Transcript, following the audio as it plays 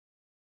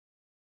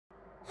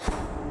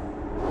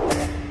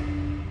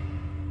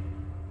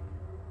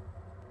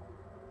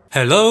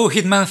Hello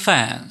Hitman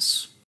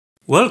fans!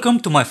 Welcome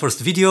to my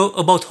first video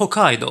about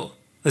Hokkaido.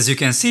 As you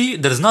can see,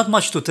 there's not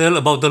much to tell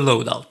about the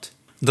loadout.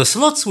 The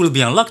slots will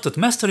be unlocked at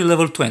Mastery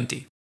level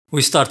 20.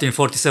 We start in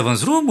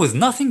 47's room with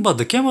nothing but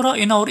the camera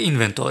in our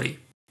inventory.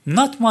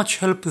 Not much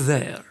help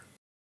there.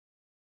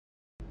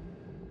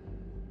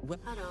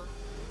 Hello,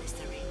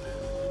 Mr.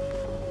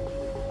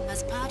 Reaper.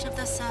 As part of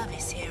the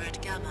service here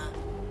at Gamma,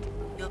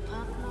 your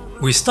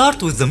personal... We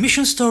start with the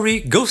mission story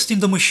Ghost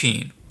in the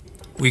Machine.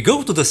 We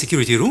go to the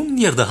security room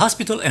near the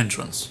hospital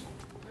entrance.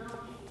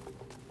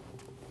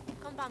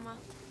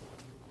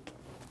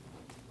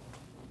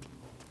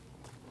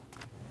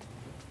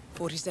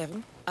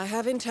 47. I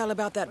have intel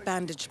about that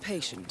bandaged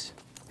patient.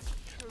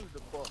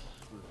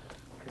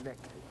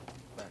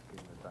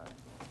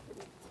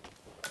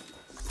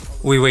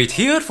 We wait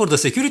here for the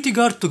security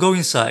guard to go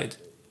inside.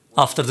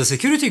 After the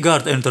security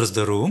guard enters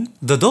the room,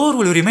 the door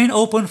will remain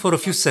open for a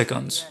few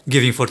seconds,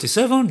 giving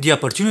 47 the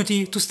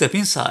opportunity to step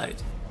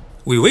inside.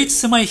 We wait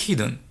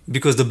semi-hidden,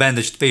 because the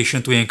bandaged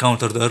patient we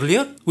encountered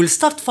earlier will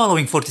start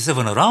following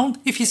 47 around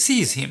if he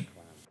sees him.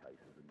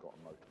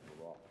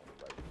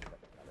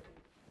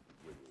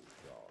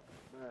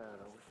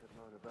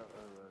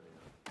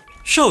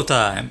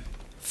 Showtime!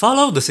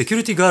 Follow the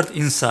security guard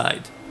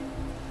inside.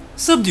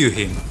 Subdue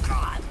him.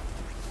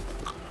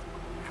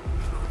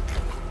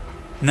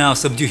 Now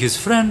subdue his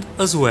friend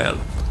as well.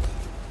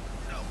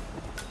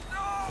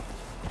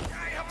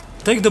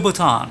 Take the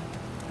baton.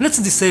 Let's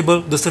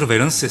disable the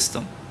surveillance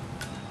system.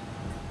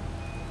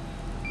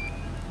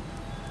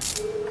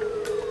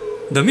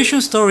 The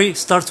mission story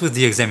starts with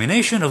the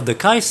examination of the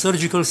Kai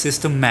surgical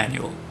system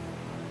manual.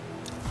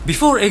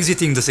 Before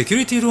exiting the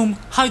security room,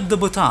 hide the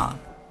baton.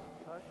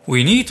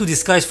 We need to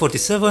disguise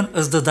 47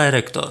 as the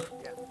director.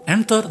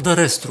 Enter the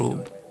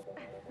restroom.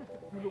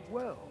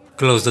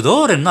 Close the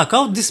door and knock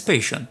out this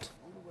patient.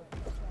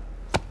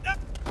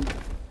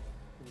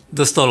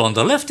 The stall on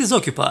the left is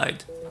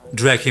occupied.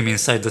 Drag him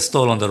inside the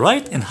stall on the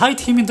right and hide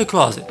him in the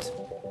closet.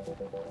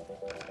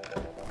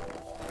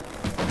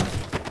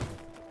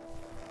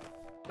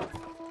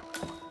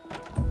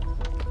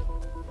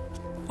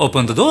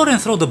 Open the door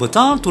and throw the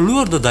baton to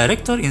lure the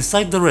director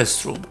inside the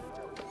restroom.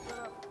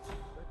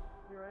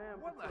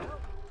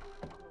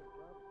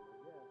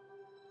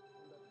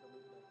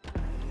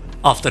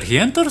 After he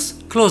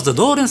enters, close the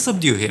door and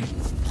subdue him.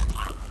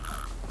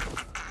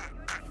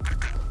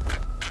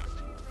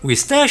 We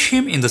stash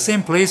him in the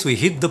same place we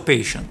hid the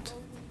patient.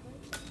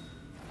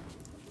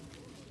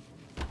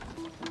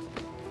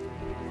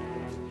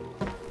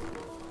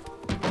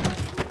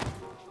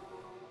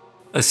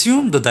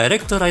 Assume the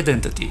director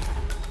identity.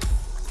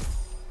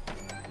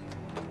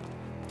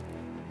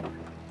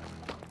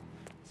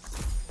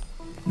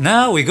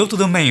 Now we go to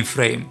the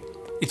mainframe.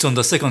 It's on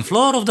the second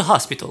floor of the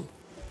hospital.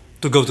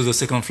 To go to the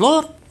second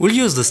floor, we'll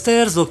use the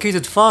stairs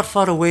located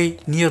far away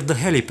near the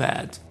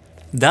helipad.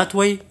 That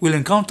way, we'll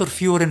encounter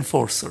fewer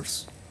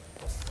enforcers.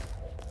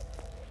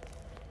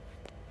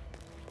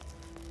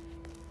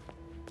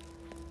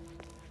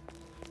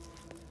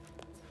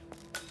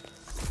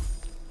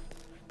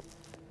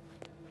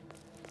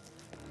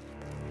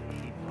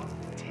 He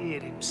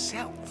volunteered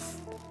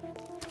himself.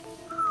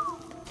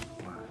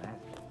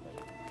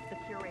 The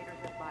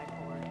curators at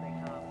Baton, they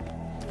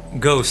come.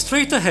 Go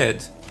straight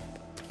ahead.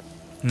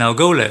 Now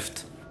go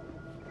left.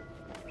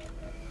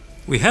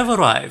 We have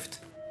arrived.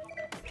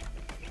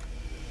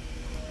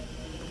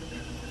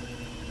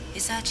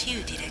 Is that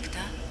you,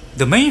 Director?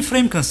 The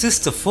mainframe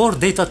consists of 4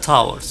 data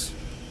towers.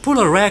 Pull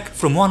a rack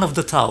from one of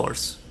the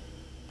towers.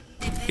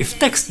 If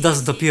text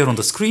doesn't appear on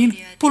the screen,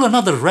 pull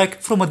another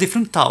rack from a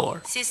different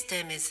tower.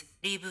 System is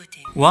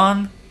rebooting.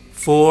 1,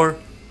 4,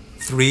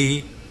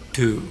 3,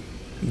 2.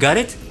 Got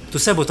it? To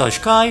sabotage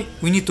Kai,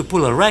 we need to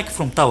pull a rack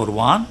from tower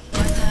 1,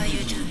 What are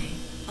you doing?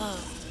 Oh,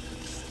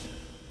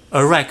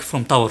 a rack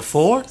from tower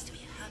 4, must be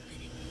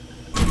happening.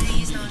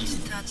 Please not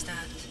touch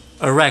that.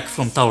 a rack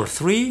from tower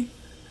 3,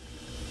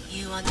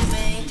 You want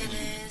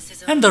maintenance?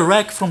 Is and a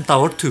rack from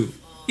tower 2.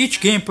 Each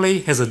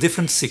gameplay has a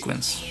different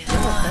sequence.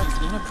 That's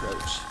one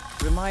approach.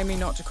 Remind me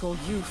not to call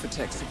you for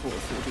tech support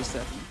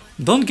 47.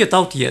 Don't get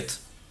out yet.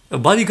 A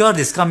bodyguard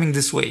is coming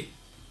this way.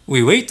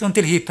 We wait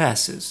until he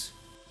passes.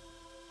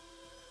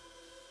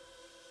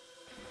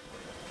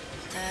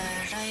 The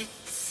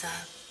lights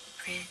are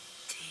pretty.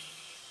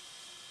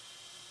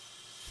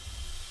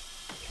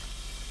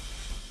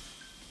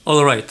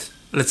 Alright,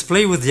 let's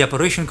play with the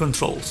operation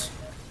controls.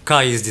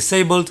 Kai is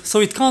disabled, so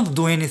it can't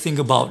do anything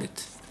about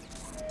it.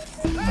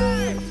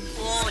 Warning.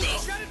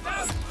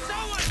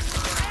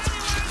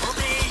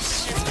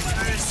 Operation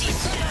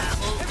procedure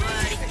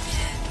overridden.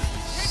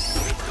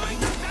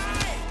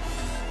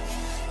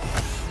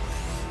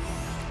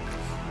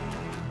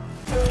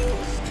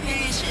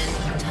 Patient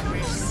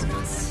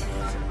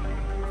unresponsive.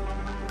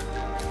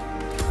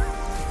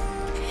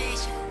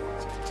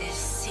 Patient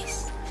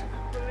deceased.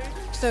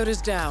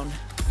 Soda's down.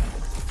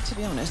 To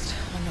be honest,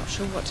 I'm not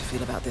sure what to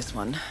feel about this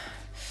one.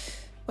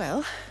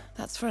 Well,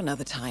 that's for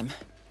another time.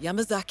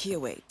 Yamazaki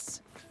awaits.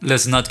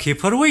 Let's not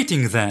keep her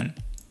waiting then.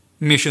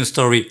 Mission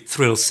story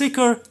Thrill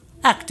Seeker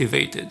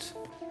activated.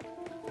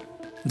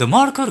 The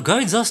marker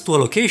guides us to a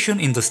location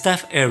in the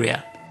staff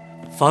area.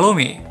 Follow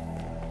me.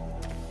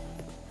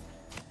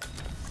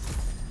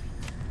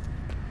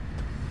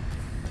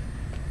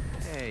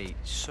 Hey,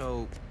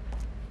 so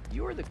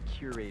you're the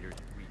curator's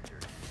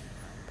research.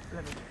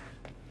 Let me.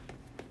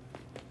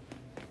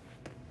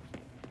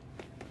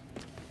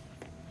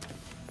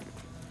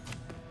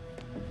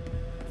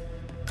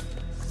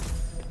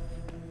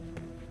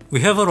 We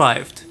have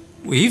arrived.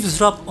 We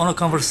eavesdrop on a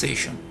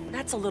conversation.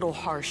 That's a little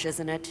harsh,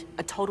 isn't it?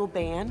 A total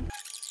ban?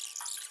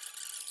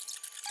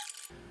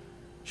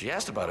 She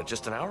asked about it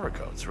just an hour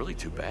ago. It's really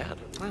too bad.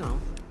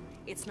 Well,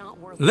 it's not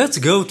worth it. Let's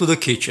go to the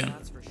kitchen.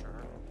 That's for sure.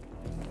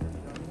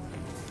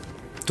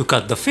 To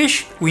cut the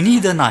fish, we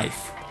need a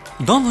knife.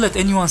 Don't let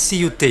anyone see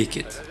you take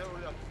it.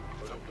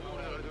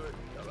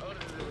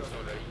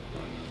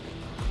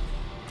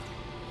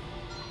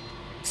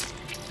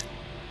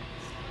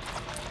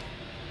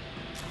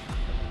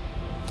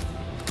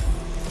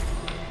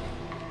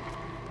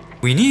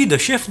 We need a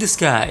chef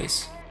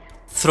disguise.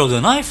 Throw the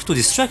knife to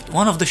distract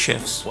one of the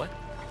chefs. What?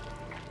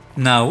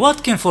 Now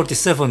what can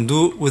 47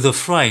 do with a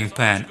frying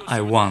pan, I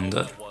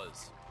wonder?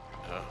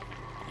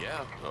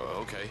 Yeah,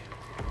 okay.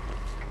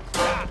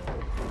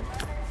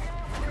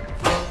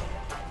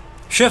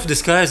 Chef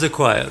disguise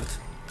acquired.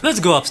 Let's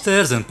go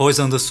upstairs and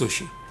poison the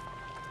sushi.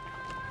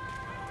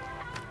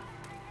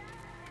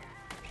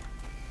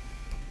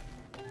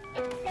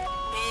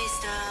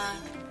 Mr.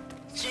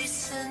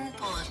 Jason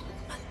Baton.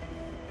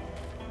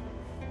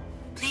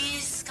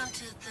 Please come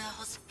to the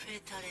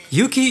hospital.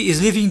 Yuki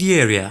is leaving the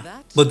area,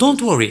 but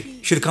don't worry,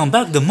 she'll come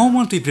back the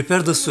moment we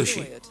prepare the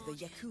sushi.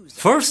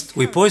 First,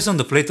 we poison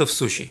the plate of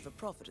sushi.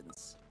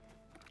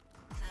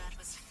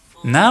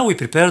 Now we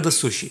prepare the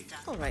sushi.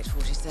 Alright,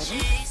 47.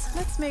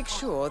 Let's make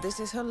sure this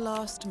is her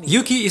last meal.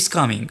 Yuki is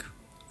coming.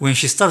 When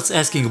she starts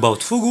asking about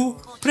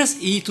fugu, press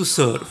E to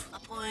serve.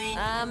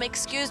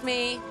 Excuse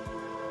me.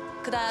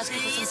 Could I ask you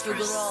for some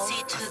fugu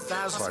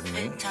roll? Pardon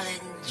me.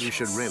 You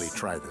should really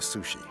try the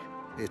sushi.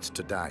 It's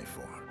to die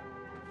for.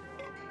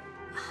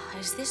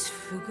 Is this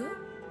fugu?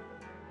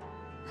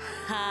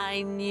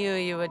 I knew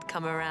you would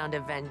come around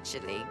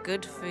eventually.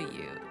 Good for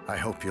you. I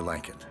hope you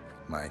like it.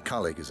 My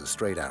colleague is a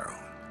straight arrow.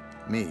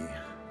 Me,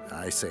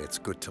 I say it's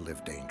good to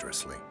live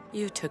dangerously.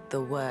 You took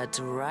the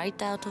words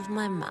right out of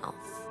my mouth.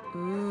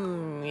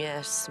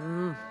 Yes,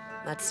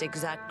 that's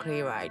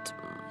exactly right.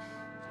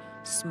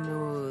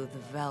 Smooth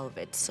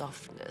velvet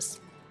softness.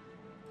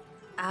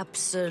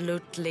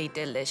 Absolutely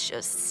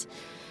delicious.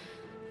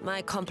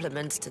 My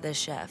compliments to the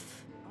chef.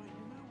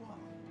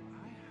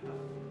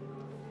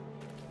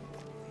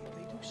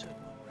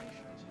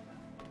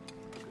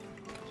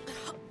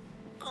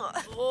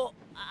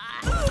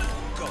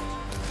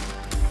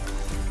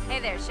 Hey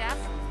there, chef.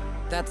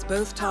 That's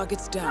both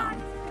targets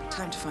down.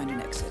 Time to find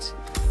an exit.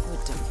 We're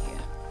done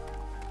here.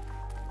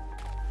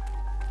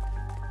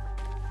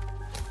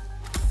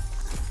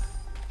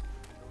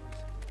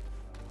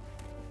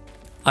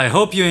 I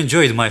hope you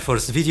enjoyed my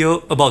first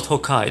video about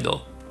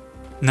Hokkaido.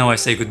 Now I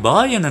say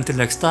goodbye and until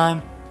next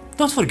time,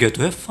 don't forget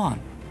to have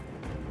fun.